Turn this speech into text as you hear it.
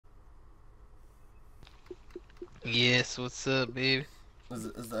Yes, what's up, baby? Is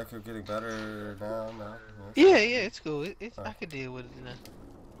the echo getting better now? No? Yeah, yeah, it's cool. I Alright. can deal with it now.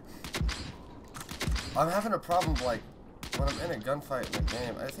 I'm having a problem, like, when I'm in a gunfight in the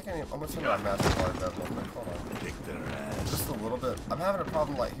game. I think I'm gonna turn my master volume down real quick. Hold on. Kick their ass. Just a little bit. I'm having a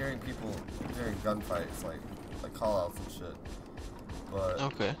problem, like, hearing people during gunfights, like call-outs and shit. But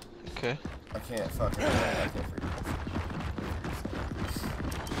Okay, okay. I can't fucking, I can't figure it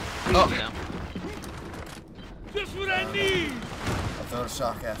Oh, down. Just what I need. I'll throw a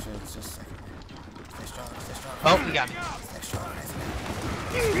shock at you. It's just a second. Stay strong, stay strong. Oh, he got me. Stay strong,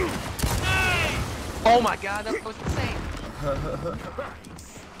 Oh my god, that was insane. No,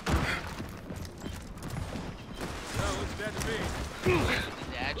 what's that to be?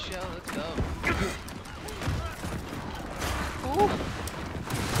 Dad show, let's go. Ooh.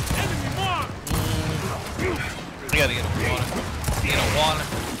 Enemy mark. I gotta get him water. Get him water.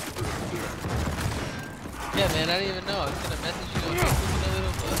 Yeah, man, I didn't even know. I was gonna message you on Facebook a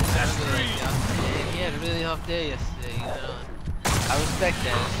little, but I really, he had a really off day yesterday, you know. I respect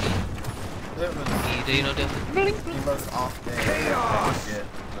that. It was You know, the most off day I could get.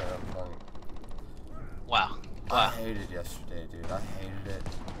 Wow. I hated yesterday, dude. I hated it.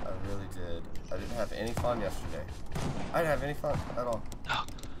 I really did. I didn't have any fun yesterday. I didn't have any fun at all. Oh.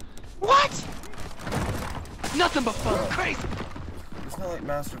 What? Nothing but fun. Crazy. It's not like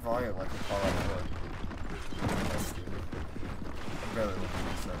master volume like a Fallout 4. That's stupid. I'm barely looking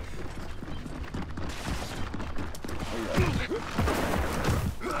at this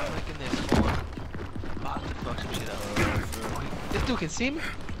I'm making this one. About to fuck some shit up. This dude can see me?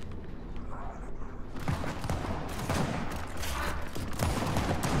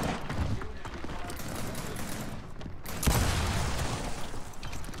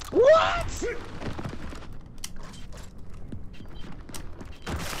 What? You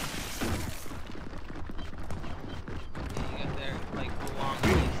got there, like, long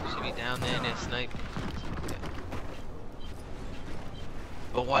ways. Should be down there and then snipe. Okay.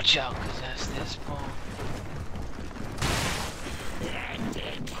 But watch out, cause that's this spawn.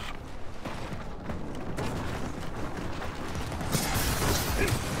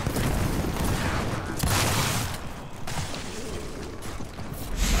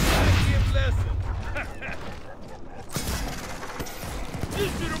 Give lesson. You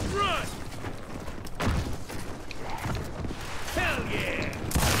should have run. Hell yeah.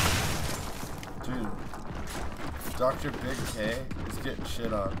 Dude, Dr. Big K is getting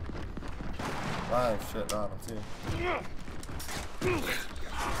shit on. I'm shitting on him too.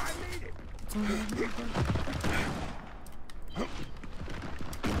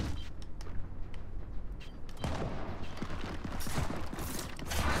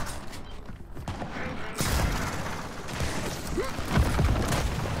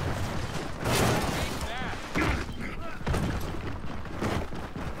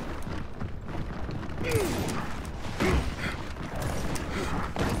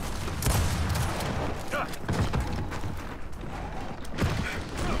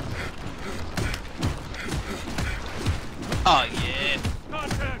 Oh yeah.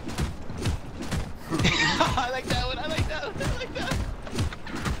 Contact. I like that one, I like that one, I like that one.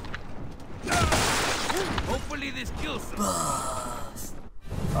 Hopefully this kills some. Bust.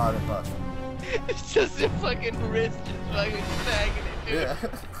 Oh, they bust. It's just your fucking wrist just fucking snagging it, dude. Yeah.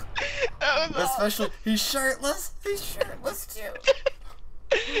 That was Especially, he's shirtless. He's shirtless too.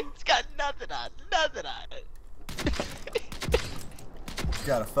 It's got nothing on, nothing on it. He's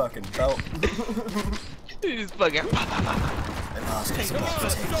got a fucking belt. He's fucking. And Oscar's about to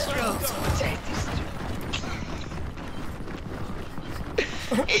take that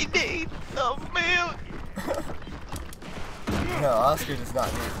belt. He needs some milk. No, Oscar does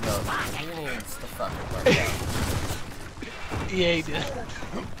not need milk. He needs the fucking right now. Yeah, he did.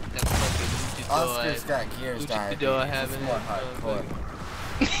 Oscar's got gears diabetes. It's more hardcore.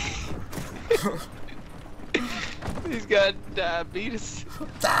 He's got diabetes.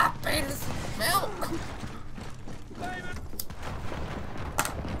 Diabetes milk.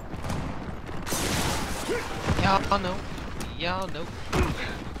 Y'all know. Y'all know.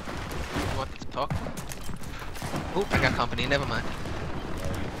 You want to talk? Oh, I got company. Never mind.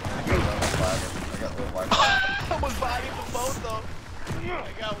 I got little white. I was buying for both though.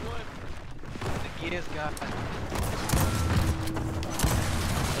 I got one. The gears got.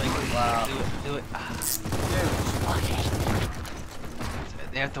 Wow. Do it. Ah.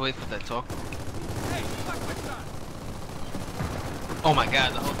 Dude. They have to wait for that talk. Oh my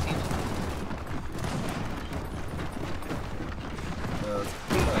god, the whole team.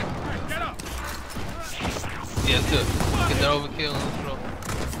 Get up. Yeah, let's do it. Get that overkill and let's roll.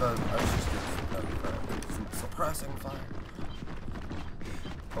 I was just gonna suppressing fire.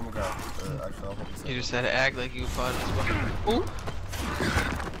 Oh my god. Actually, I'll hold this. You just had to act like you fought this one. Ooh.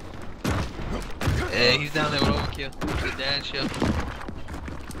 Hey, he's down there with overkill. The dad show.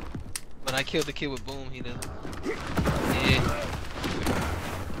 When I killed the kid with boom, he doesn't. Yeah.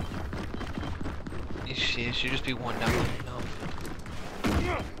 This shit should just be one down. No.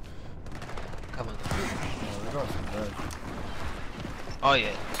 Come on. Oh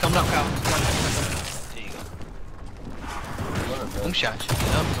yeah. Come down, Kyle. There you go. Boom shot. Shut up.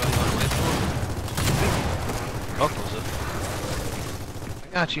 Oh, close up. I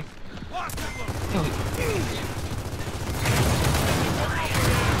got you. Yo.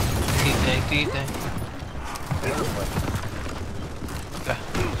 Deep thing. Okay.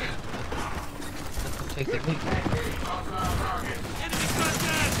 Take the meat.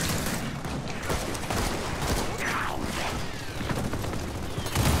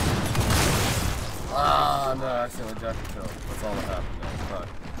 Ah, no, I accidentally jacked the kill. That's all that happened there. Fuck.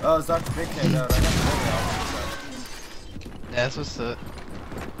 Oh, it's Dr. Big came out. I got the money. That's what's up.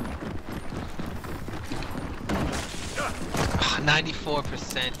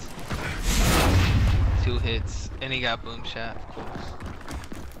 94%. 2 hits. And he got boom shot, of course.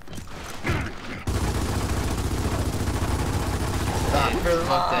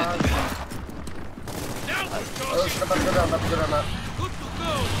 Fuck that. Oh, shit, I'm about to go down. I'm about to go down that. Good to go.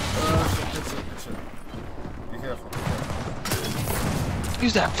 Oh, shit. Be careful.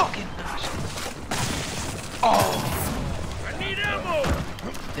 Use that fucking Gnasher. Oh! I need ammo.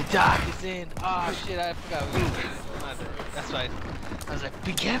 The dock is in. Oh shit, I forgot we were doing this. That's right. I was like,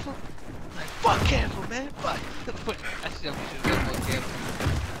 be careful. I'm like, fuck careful, man. Fuck. I should have been more careful.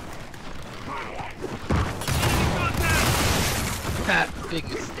 That big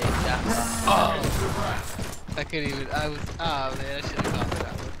mistake, Doc. Oh! I couldn't even. I was. Oh man, I should have gone for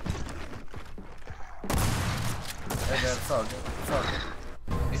that one. Hey, man, it's all good. It's all good.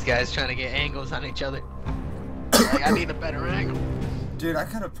 These guys trying to get angles on each other. Like, I need a better angle. Dude, I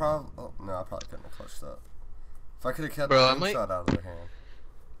could have probably. Oh, no, I probably couldn't have clutched that. If I could have kept Bro, the shot out of their hand.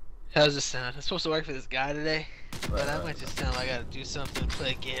 How's this sound? I'm supposed to work for this guy today, but I Right. might just sound like I gotta do something,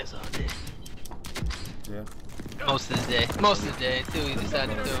 play games all day. Yeah. Most of the day. Most of the day until we decide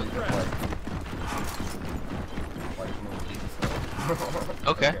to do it. Like me, so.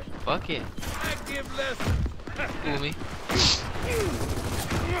 Okay. Fuck it. Active lesson. Fool me.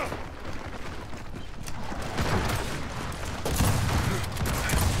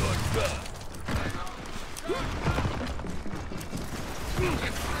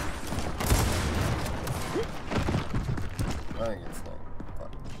 I think it's like.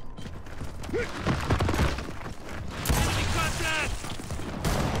 Fuck. Enemy contact.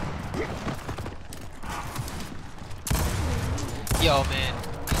 Yo, man.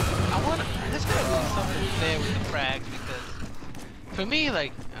 I wanna. There's gotta be something there with the frags because, for me,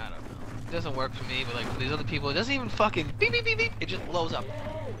 like, I don't know. It doesn't work for me, but like for these other people, it doesn't even fucking beep beep beep beep. It just blows up.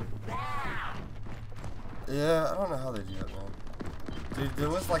 Yeah, I don't know how they do it, man. Dude, there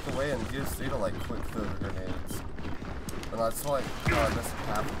was like a way in UFC to like quick throw the grenades. And that's like, I missed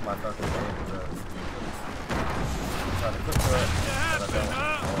half of my fucking game because I'm trying to quick throw it, but I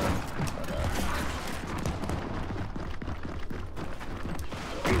don't. My bad.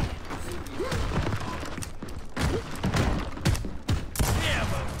 Yeah,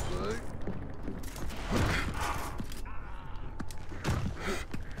 but good.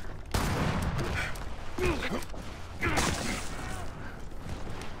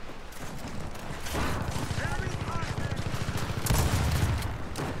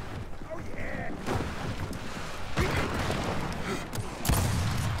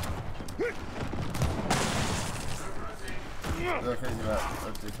 They're crazy about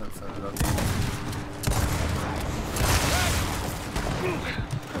let's do something about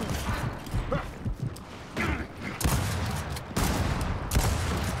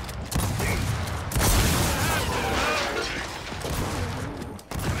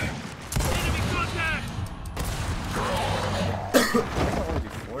Enemy contact. I can only do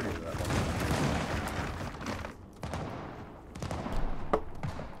 40 of that one.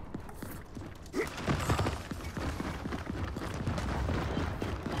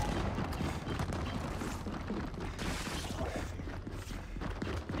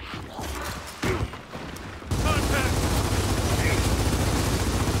 Contact.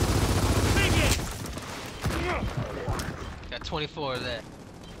 Take it. Got 24 of that.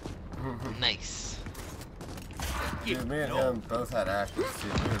 Nice. Dude, me and him both had actors,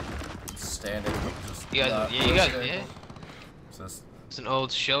 dude. We were standing, just. You guys, not yeah, you guys, pushing. yeah. Just. It's an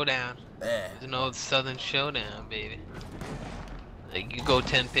old showdown. Eh. It's an old southern showdown, baby. Like, you go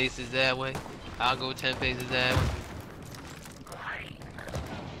 10 paces that way, I'll go 10 paces that way.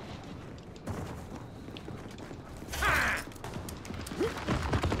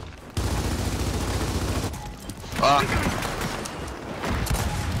 Fuck.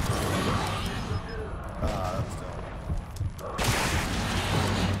 That was dumb.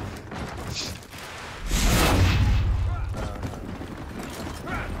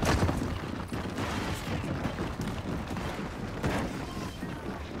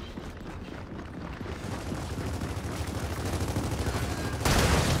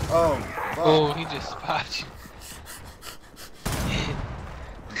 Oh, fuck. Oh, he just spotted you.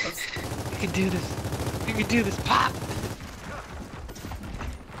 You can do this. You can do this, pop!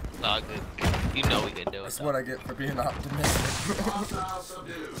 All good. You know we can do it. That's though. what I get for being optimistic.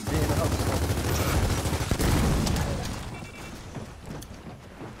 being optimistic.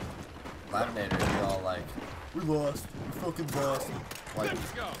 Laminator, you're all like, we lost. We fucking lost. Like,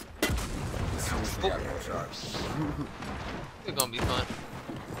 Let's go. as soon as we got no sharks. It's gonna be fun.